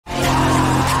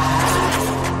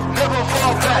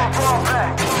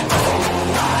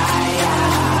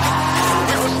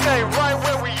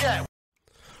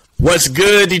What's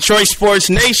good, Detroit Sports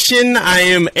Nation? I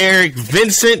am Eric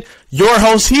Vincent, your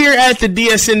host here at the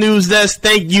DSN News Desk.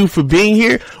 Thank you for being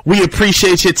here. We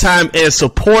appreciate your time and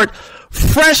support.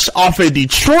 Fresh off a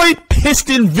Detroit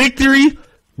Piston victory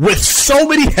with so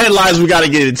many headlines we got to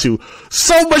get into.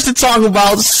 So much to talk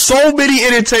about, so many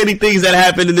entertaining things that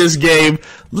happened in this game.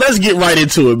 Let's get right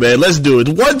into it, man. Let's do it.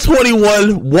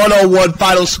 121-101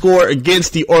 final score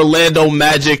against the Orlando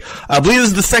Magic. I believe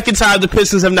this is the second time the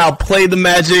Pistons have now played the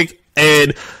Magic, and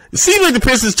it seems like the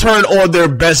Pistons turn on their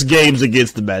best games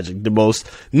against the Magic. The most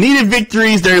needed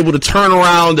victories, they're able to turn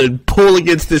around and pull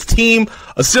against this team,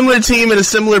 a similar team in a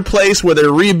similar place where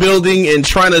they're rebuilding and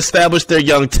trying to establish their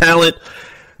young talent.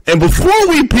 And before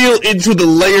we peel into the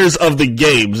layers of the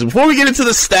games, before we get into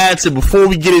the stats, and before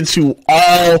we get into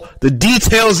all the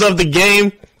details of the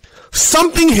game,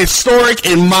 something historic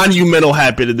and monumental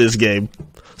happened in this game.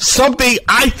 Something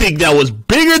I think that was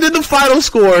bigger than the final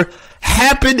score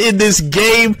happened in this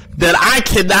game that I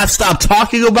cannot stop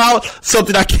talking about,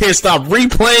 something I can't stop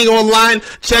replaying online.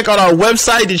 Check out our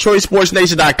website,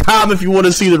 DetroitSportsNation.com, if you want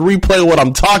to see the replay of what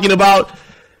I'm talking about.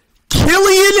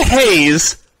 Killian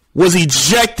Hayes was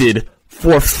ejected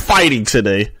for fighting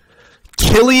today.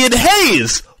 Killian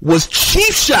Hayes was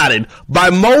chief-shotted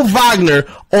by Mo Wagner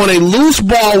on a loose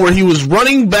ball where he was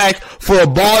running back for a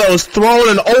ball that was thrown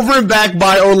and over and back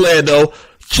by Orlando.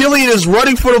 Killian is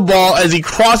running for the ball as he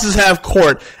crosses half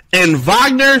court, and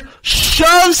Wagner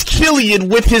shoves Killian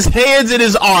with his hands and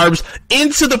his arms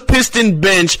into the Piston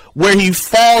bench where he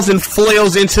falls and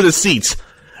flails into the seats.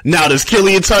 Now, does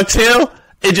Killian tuck tail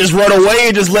and just run away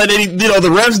and just let the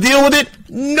refs deal with it?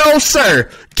 No, sir.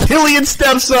 Killian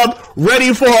steps up,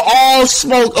 ready for all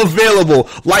smoke available.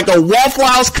 Like a Waffle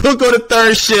House cook on the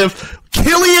third shift,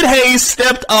 Killian Hayes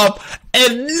stepped up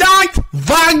and knocked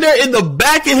Wagner in the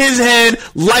back of his head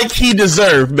like he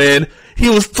deserved, man. He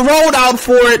was thrown out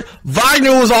for it.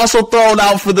 Wagner was also thrown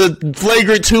out for the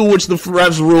flagrant 2, which the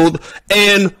refs ruled.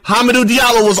 And Hamidou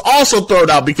Diallo was also thrown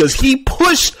out because he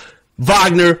pushed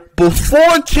Wagner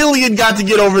before Killian got to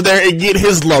get over there and get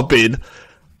his lump in.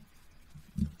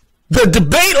 The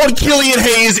debate on Killian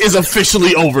Hayes is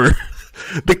officially over.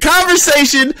 The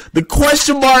conversation, the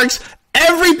question marks,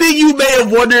 everything you may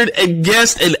have wondered and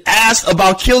guessed and asked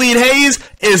about Killian Hayes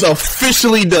is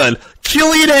officially done.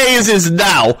 Killian Hayes is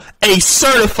now a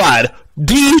certified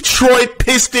Detroit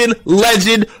Piston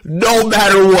legend no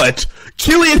matter what.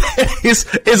 Killian Hayes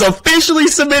is officially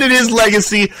cemented his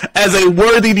legacy as a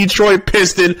worthy Detroit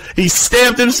Piston. He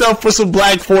stamped himself for some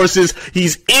black forces.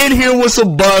 He's in here with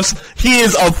some buffs. He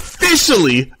is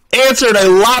officially answered a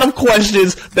lot of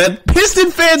questions that Piston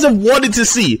fans have wanted to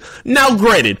see. Now,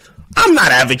 granted, I'm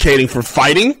not advocating for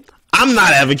fighting. I'm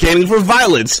not advocating for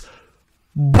violence.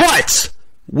 But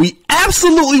we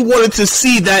absolutely wanted to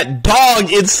see that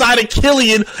dog inside of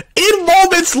Killian in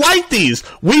moments like these.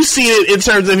 We've seen it in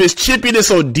terms of his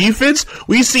chippiness on defense.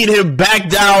 We've seen him back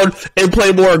down and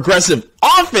play more aggressive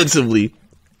offensively.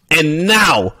 And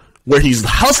now, where he's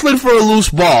hustling for a loose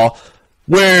ball,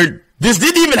 where this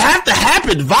didn't even have to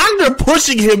happen. Wagner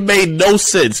pushing him made no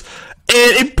sense.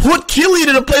 And it put Killian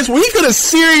in a place where he could have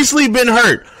seriously been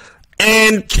hurt.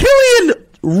 And Killian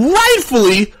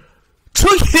rightfully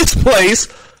took his place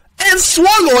and swung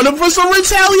on him for some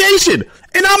retaliation.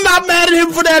 And I'm not mad at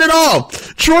him for that at all.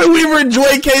 Troy Weaver and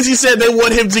Dwayne Casey said they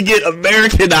want him to get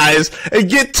Americanized and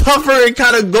get tougher and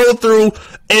kind of go through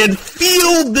and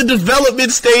feel the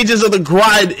development stages of the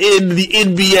grind in the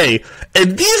NBA.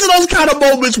 And these are those kind of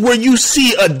moments where you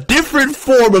see a different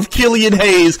form of Killian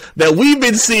Hayes that we've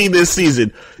been seeing this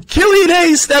season. Killian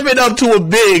Hayes stepping up to a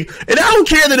big, and I don't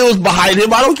care that it was behind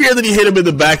him. I don't care that he hit him in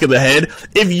the back of the head.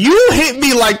 If you hit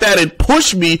me like that and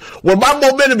push me where my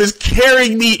momentum is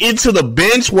carrying me into the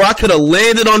bench where I could have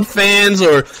landed on fans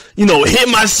or, hit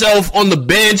myself on the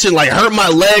bench and hurt my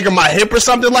leg or my hip or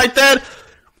something like that,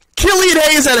 Killian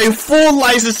Hayes had a full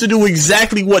license to do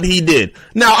exactly what he did.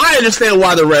 Now, I understand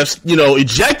why the refs,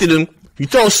 ejected him. If you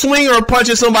throw a swing or a punch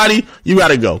at somebody, you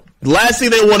gotta go. The last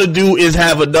thing they want to do is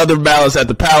have another balance at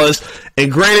the Palace.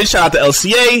 And granted, shout out to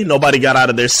LCA. Nobody got out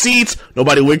of their seats.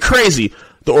 Nobody went crazy.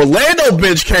 The Orlando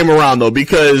bench came around, though,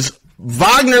 because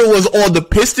Wagner was on the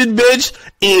Piston bench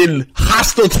in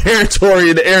hostile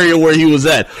territory in the area where he was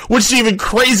at, which is even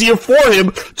crazier for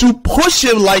him to push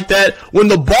him like that when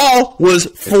the ball was,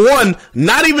 for one,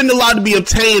 not even allowed to be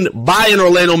obtained by an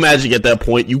Orlando Magic at that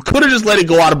point. You could have just let it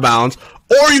go out of bounds,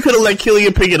 or you could have let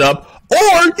Killian pick it up,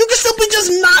 or you could simply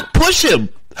just not push him.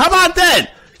 How about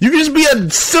that? You can just be a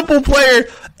simple player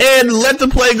and let the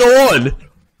play go on.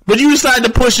 But you decide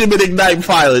to push him and ignite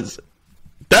violence.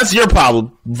 That's your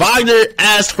problem. Wagner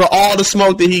asked for all the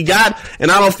smoke that he got, and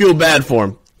I don't feel bad for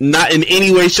him. Not in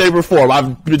any way, shape, or form.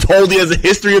 I've been told he has a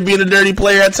history of being a dirty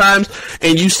player at times,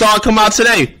 and you saw it come out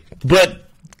today. But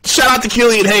shout out to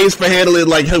Killian Hayes for handling it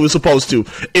like he was supposed to.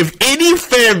 If any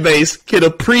fan base can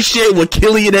appreciate what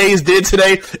Killian Hayes did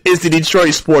today, it's the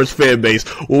Detroit sports fan base.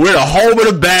 Well, we're the home of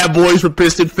the bad boys for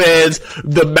Piston fans.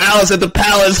 The malice at the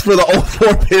palace for the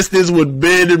 04 Pistons with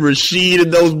Ben and Rashid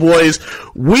and those boys.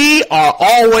 We are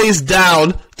always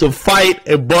down to fight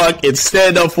and buck and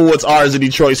stand up for what's ours in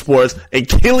Detroit sports. And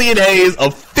Killian Hayes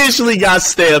officially got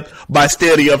stamped by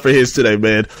standing up for his today,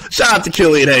 man. Shout out to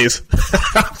Killian Hayes.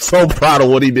 I'm so proud of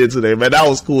what he did today, man. That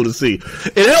was cool to see.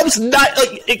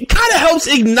 It kind of helps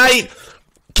ignite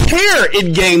care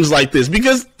in games like this,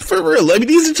 because for real, I mean,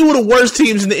 these are two of the worst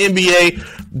teams in the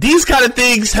NBA. These kind of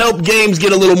things help games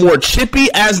get a little more chippy,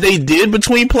 as they did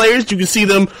between players. You can see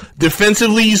them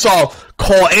defensively. You saw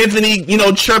Cole Anthony,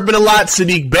 chirping a lot.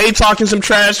 Sadiq Bey talking some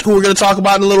trash, who we're going to talk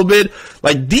about in a little bit.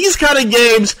 Like, these kind of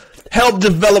games help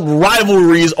develop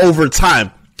rivalries over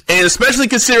time. And especially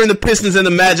considering the Pistons and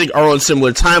the Magic are on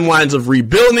similar timelines of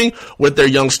rebuilding with their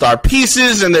young star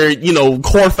pieces and their,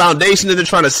 core foundation that they're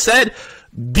trying to set.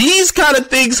 These kind of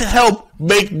things help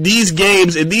make these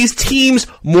games and these teams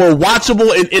more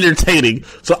watchable and entertaining.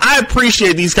 So I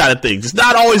appreciate these kind of things. It's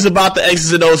not always about the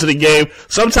X's and O's of the game.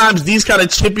 Sometimes these kind of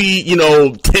chippy,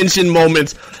 tension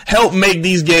moments help make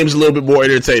these games a little bit more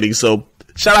entertaining. So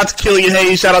shout out to Killian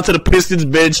Hayes. Shout out to the Pistons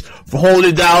bench for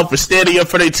holding it down, for standing up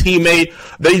for their teammate.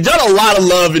 They've done a lot of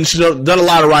love and done a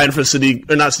lot of writing for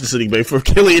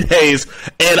Killian Hayes,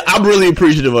 and I'm really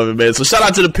appreciative of it, man. So shout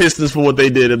out to the Pistons for what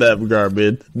they did in that regard,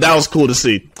 man. That was cool to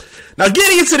see. Now,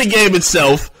 getting into the game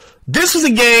itself, this was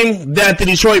a game that the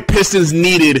Detroit Pistons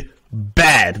needed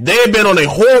bad. They had been on a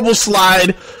horrible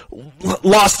slide,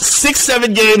 lost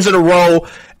 6-7 games in a row,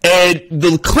 and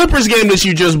the Clippers game that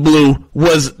you just blew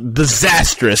was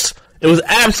disastrous. It was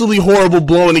absolutely horrible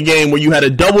blowing a game where you had a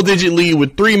double-digit lead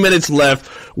with 3 minutes left,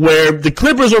 where the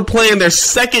Clippers were playing their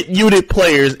second unit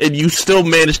players, and you still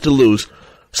managed to lose.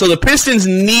 So the Pistons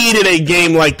needed a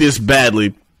game like this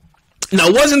badly. Now,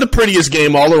 it wasn't the prettiest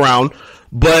game all around,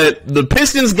 but the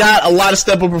Pistons got a lot of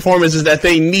step-up performances that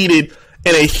they needed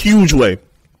in a huge way.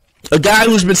 A guy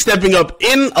who's been stepping up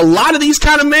in a lot of these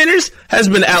kind of manners has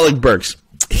been Alec Burks.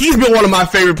 He's been one of my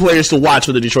favorite players to watch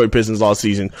for the Detroit Pistons all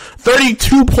season.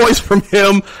 32 points from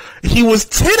him. He was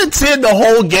 10-10 the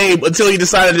whole game until he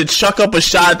decided to chuck up a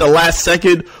shot at the last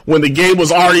second when the game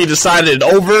was already decided and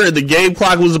over and the game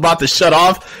clock was about to shut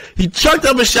off. He chucked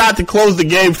up a shot to close the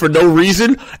game for no reason,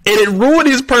 and it ruined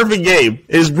his perfect game.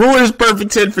 It ruined his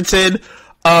perfect 10 for 10.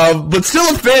 But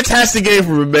still a fantastic game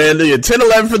from him, man.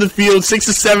 10-11 from the field,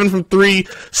 6-7 from 3,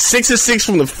 6-6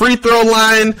 from the free throw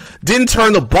line, didn't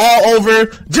turn the ball over.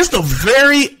 Just a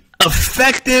very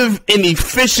effective and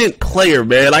efficient player,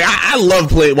 man. Like, I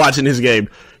love watching his game.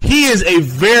 He is a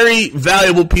very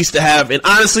valuable piece to have, and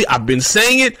honestly, I've been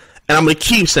saying it, and I'm going to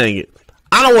keep saying it.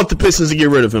 I don't want the Pistons to get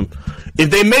rid of him. If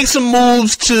they make some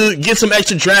moves to get some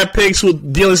extra draft picks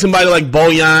with dealing somebody like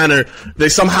Bojan, or they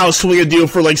somehow swing a deal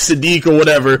for like Sadiq or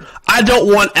whatever, I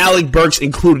don't want Alec Burks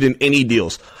included in any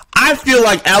deals. I feel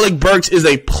like Alec Burks is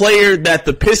a player that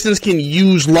the Pistons can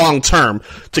use long-term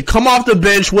to come off the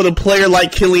bench with a player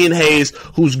like Killian Hayes,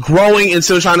 who's growing and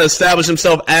still trying to establish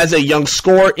himself as a young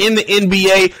scorer in the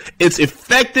NBA. It's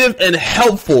effective and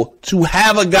helpful to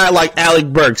have a guy like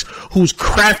Alec Burks, who's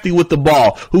crafty with the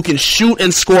ball, who can shoot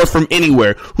and score from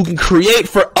anywhere, who can create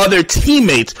for other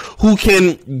teammates, who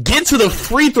can get to the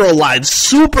free throw line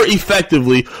super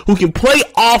effectively, who can play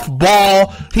off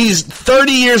ball. He's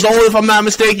 30 years old, if I'm not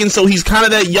mistaken. So he's kind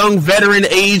of that young veteran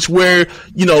age where,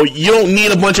 you don't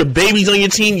need a bunch of babies on your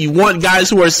team. You want guys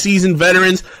who are seasoned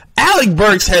veterans. Alec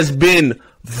Burks has been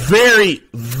very,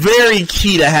 very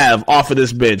key to have off of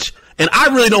this bench. And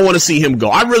I really don't want to see him go.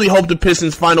 I really hope the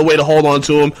Pistons find a way to hold on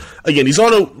to him. Again, he's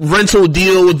on a rental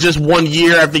deal with just 1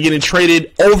 year after getting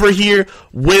traded over here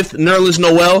with Nerlens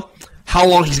Noel. How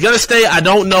long he's going to stay, I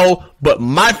don't know, but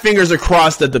my fingers are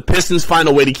crossed that the Pistons find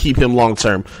a way to keep him long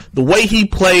term. The way he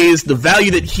plays, the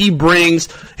value that he brings,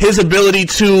 his ability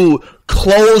to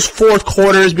close fourth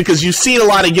quarters, because you've seen a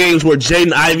lot of games where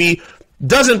Jaden Ivey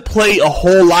doesn't play a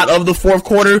whole lot of the fourth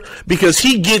quarter because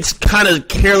he gets kind of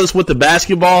careless with the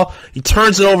basketball. He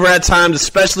turns it over at times,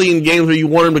 especially in games where you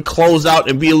want him to close out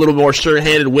and be a little more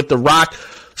sure-handed with the rock.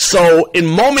 So in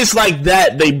moments like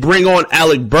that, they bring on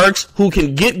Alec Burks, who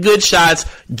can get good shots,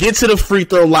 get to the free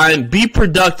throw line, be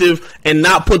productive, and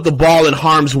not put the ball in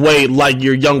harm's way like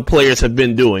your young players have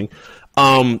been doing.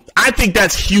 I think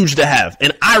that's huge to have,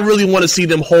 and I really want to see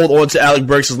them hold on to Alec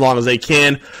Burks as long as they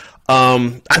can.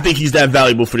 I think he's that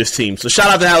valuable for this team. So shout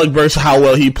out to Alec Burks for how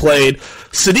well he played.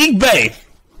 Sadiq Bey,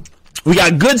 we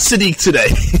got good Sadiq today.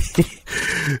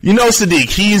 Sadiq,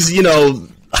 he's,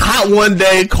 hot one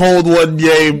day, cold one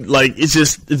game. Like, it's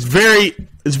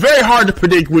very hard to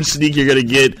predict which Sadiq you're going to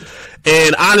get.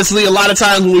 And honestly, a lot of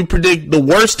times when we predict the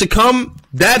worst to come,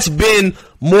 that's been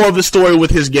more of the story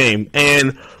with his game.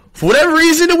 And for whatever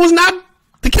reason, it was not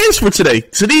the case for today.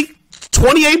 Sadiq,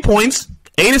 28 points,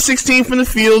 8 of 16 from the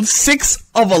field, 6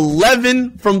 of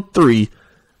 11 from 3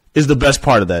 is the best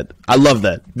part of that. I love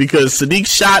that because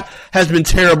Sadiq's shot has been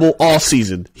terrible all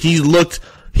season. He looks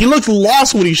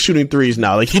lost when he's shooting threes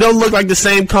now. Like, he don't look like the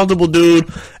same comfortable dude,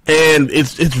 and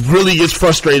it's really gets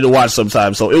frustrating to watch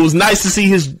sometimes. So it was nice to see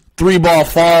his 3-ball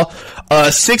fall.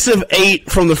 6 of 8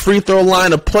 from the free throw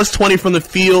line, a plus 20 from the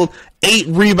field, 8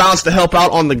 rebounds to help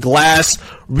out on the glass,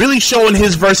 really showing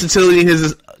his versatility and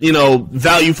his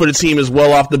value for the team as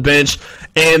well off the bench.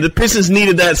 And the Pistons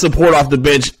needed that support off the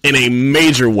bench in a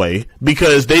major way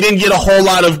because they didn't get a whole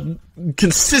lot of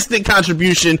consistent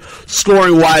contribution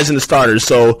scoring-wise in the starters.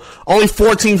 So only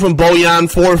 14 from Bojan,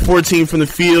 4 of 14 from the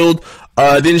field.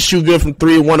 Didn't shoot good from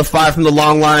 3, 1 of 5 from the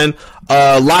long line.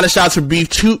 A lot of shots for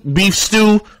Beef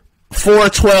Stew, 4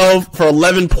 of 12 for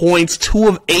 11 points, 2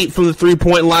 of 8 from the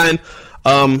 3-point line.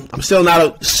 I'm still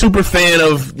not a super fan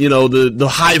of, the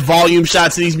high volume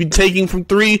shots that he's been taking from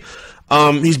 3.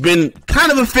 He's been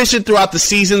kind of efficient throughout the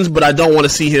seasons, but I don't want to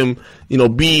see him,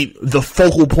 be the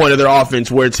focal point of their offense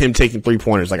where it's him taking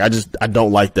 3-pointers. Like, I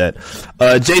don't like that.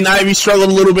 Jaden Ivey struggled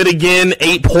a little bit again,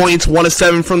 8 points, 1 of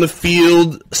 7 from the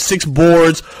field, 6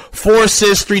 boards, 4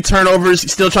 assists, 3 turnovers.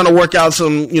 He's still trying to work out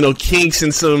some, kinks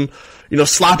and some,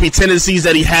 sloppy tendencies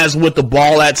that he has with the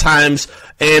ball at times.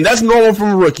 And that's normal from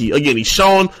a rookie. Again, he's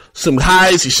shown some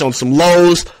highs, he's shown some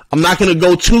lows. I'm not going to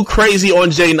go too crazy on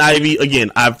Jaden Ivey.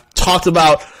 Again, I've talked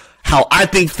about how I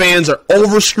think fans are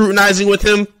over-scrutinizing with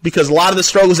him because a lot of the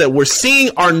struggles that we're seeing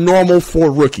are normal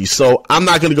for rookies. So I'm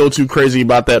not going to go too crazy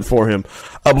about that for him.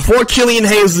 Before Killian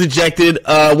Hayes was ejected,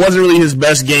 wasn't really his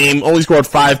best game. Only scored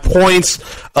 5 points.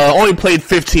 Only played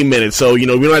 15 minutes. So, we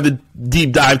don't have to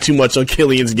deep dive too much on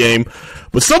Killian's game.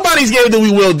 But somebody's game that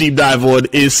we will deep dive on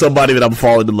is somebody that I'm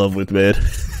falling in love with, man.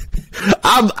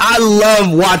 I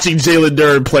love watching Jalen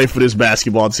Duren play for this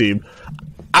basketball team.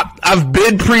 I've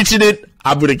been preaching it.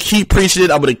 I'm going to keep preaching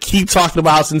it. I'm going to keep talking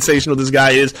about how sensational this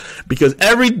guy is because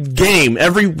every game,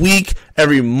 every week,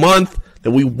 every month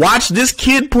that we watch this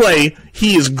kid play,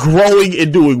 he is growing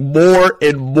and doing more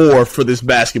and more for this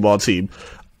basketball team.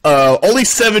 Only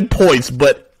 7 points,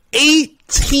 but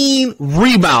 18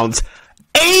 rebounds,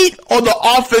 8 on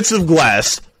the offensive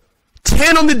glass,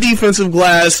 10 on the defensive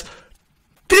glass.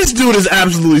 This dude is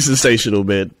absolutely sensational,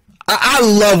 man. I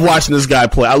love watching this guy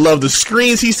play. I love the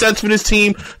screens he sets for this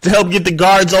team to help get the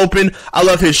guards open. I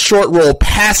love his short roll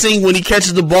passing when he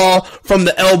catches the ball from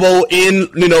the elbow in,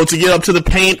 to get up to the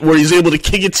paint where he's able to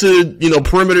kick it to,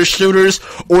 perimeter shooters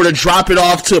or to drop it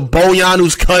off to Bojan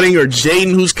who's cutting or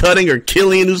Jaden who's cutting or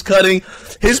Killian who's cutting.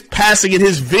 His passing and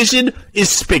his vision is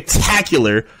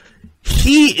spectacular.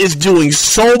 He is doing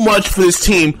so much for this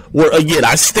team where, again,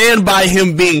 I stand by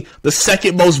him being the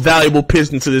second most valuable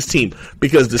Piston to this team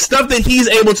because the stuff that he's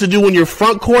able to do in your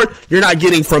front court, you're not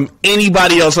getting from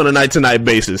anybody else on a night-to-night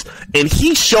basis. And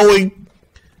he's showing,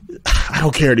 I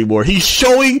don't care anymore, he's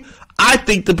showing, I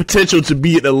think, the potential to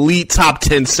be an elite top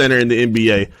 10 center in the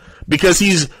NBA because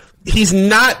he's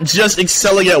not just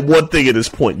excelling at one thing at this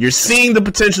point. You're seeing the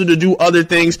potential to do other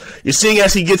things. You're seeing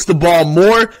as he gets the ball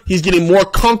more, he's getting more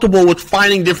comfortable with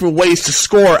finding different ways to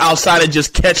score outside of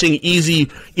just catching easy,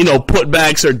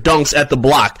 putbacks or dunks at the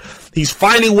block. He's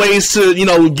finding ways to,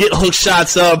 get hook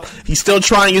shots up. He's still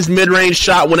trying his mid-range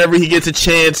shot whenever he gets a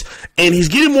chance. And he's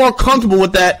getting more comfortable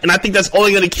with that. And I think that's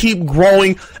only going to keep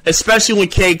growing, especially when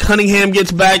Cade Cunningham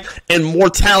gets back and more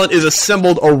talent is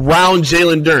assembled around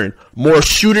Jalen Duren. More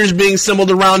shooters being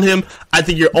assembled around him. I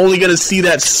think you're only going to see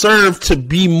that serve to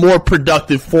be more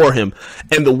productive for him.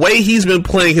 And the way he's been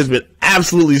playing has been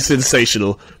absolutely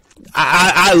sensational.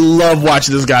 I love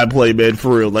watching this guy play, man,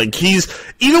 for real. Like,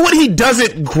 even when he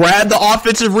doesn't grab the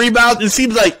offensive rebound, it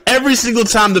seems like every single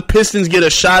time the Pistons get a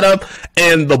shot up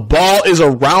and the ball is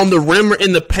around the rim or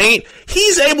in the paint,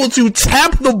 he's able to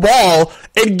tap the ball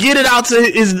and get it out to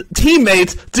his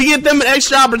teammates to get them an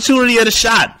extra opportunity at a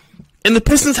shot. And the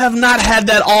Pistons have not had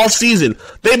that all season.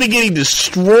 They've been getting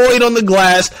destroyed on the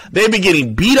glass. They've been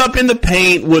getting beat up in the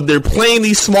paint when they're playing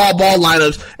these small ball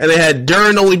lineups, and they had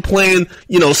Duren only playing,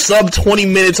 sub 20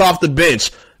 minutes off the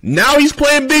bench. Now he's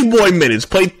playing big boy minutes.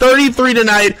 Played 33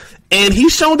 tonight, and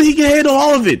he's shown that he can handle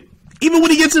all of it. even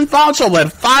when he gets in foul trouble,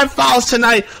 had 5 fouls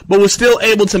tonight, but was still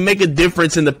able to make a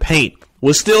difference in the paint.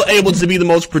 Was still able to be the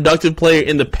most productive player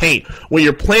in the paint. When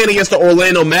you're playing against the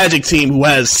Orlando Magic team who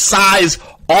has size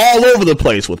all over the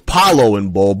place with Paolo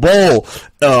and Bol,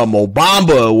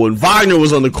 Obamba when Wagner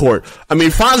was on the court. I mean,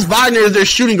 Franz Wagner is their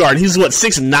shooting guard. He's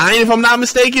 6'9", if I'm not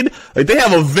mistaken. Like, they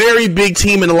have a very big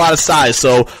team and a lot of size.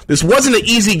 So this wasn't an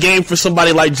easy game for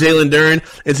somebody like Jalen Duren,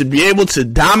 and to be able to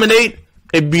dominate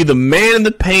and be the man in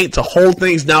the paint to hold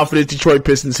things down for the Detroit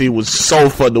Pistons team was so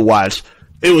fun to watch.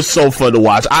 It was so fun to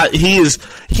watch. He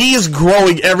is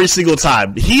growing every single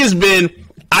time. He has been,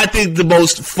 I think, the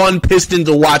most fun Piston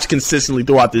to watch consistently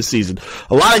throughout this season.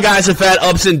 A lot of guys have had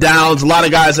ups and downs. A lot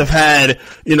of guys have had,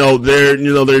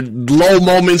 their low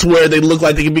moments where they look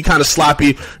like they can be kind of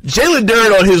sloppy. Jalen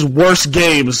Duren on his worst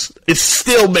games is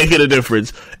still making a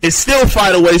difference. It's still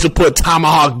finding ways to put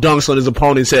tomahawk dunks on his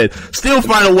opponent's head. Still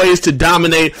finding ways to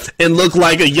dominate and look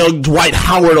like a young Dwight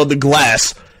Howard on the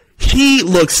glass. He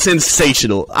looks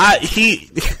sensational. Troy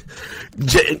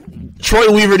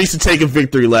Weaver needs to take a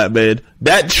victory lap, man.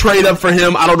 That trade up for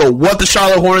him, I don't know what the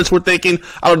Charlotte Hornets were thinking.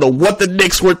 I don't know what the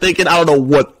Knicks were thinking. I don't know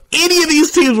what any of these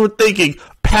teams were thinking,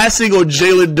 passing on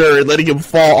Jalen Duren, letting him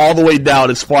fall all the way down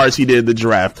as far as he did in the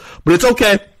draft. But it's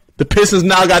okay. The Pistons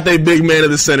now got their big man in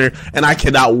the center, and I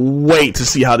cannot wait to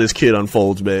see how this kid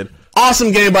unfolds, man.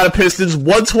 Awesome game by the Pistons,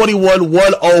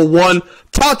 121-101.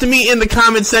 Talk to me in the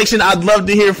comment section. I'd love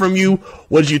to hear from you.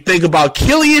 What did you think about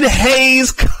Killian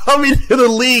Hayes coming to the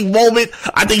league moment?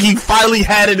 I think he finally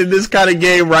had it in this kind of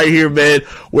game right here, man,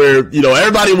 where,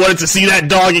 everybody wanted to see that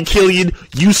dog in Killian.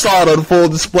 You saw it on full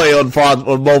display on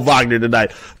Mo Wagner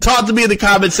tonight. Talk to me in the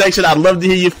comment section. I'd love to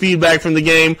hear your feedback from the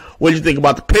game. What did you think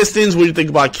about the Pistons? What did you think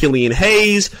about Killian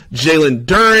Hayes, Jalen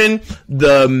Duren,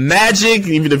 the Magic?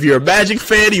 Even if you're a Magic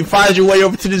fan, you find your way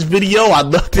over to this video. I'd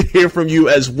love to hear from you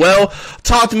as well.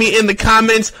 Talk to me in the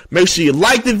comments. Make sure you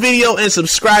like the video and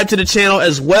subscribe to the channel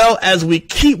as well as we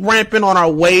keep ramping on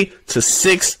our way to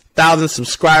 6,000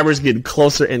 subscribers, getting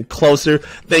closer and closer.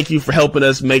 Thank you for helping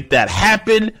us make that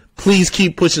happen. Please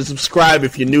keep pushing subscribe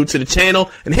if you're new to the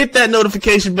channel, and hit that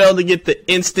notification bell to get the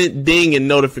instant ding and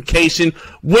notification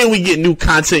when we get new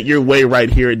content your way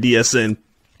right here at DSN.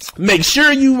 Make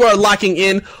sure you are locking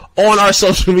in on our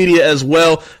social media as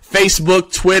well.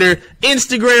 Facebook, Twitter,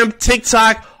 Instagram,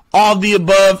 TikTok, all the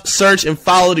above. Search and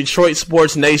follow Detroit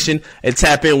Sports Nation and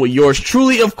tap in with yours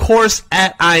truly, of course,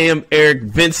 at I am Eric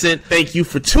Vincent. Thank you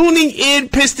for tuning in,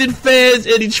 Piston fans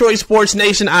and Detroit Sports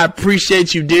Nation. I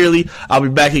appreciate you dearly. I'll be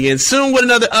back again soon with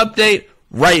another update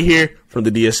right here from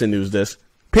the DSN News Desk.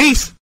 Peace.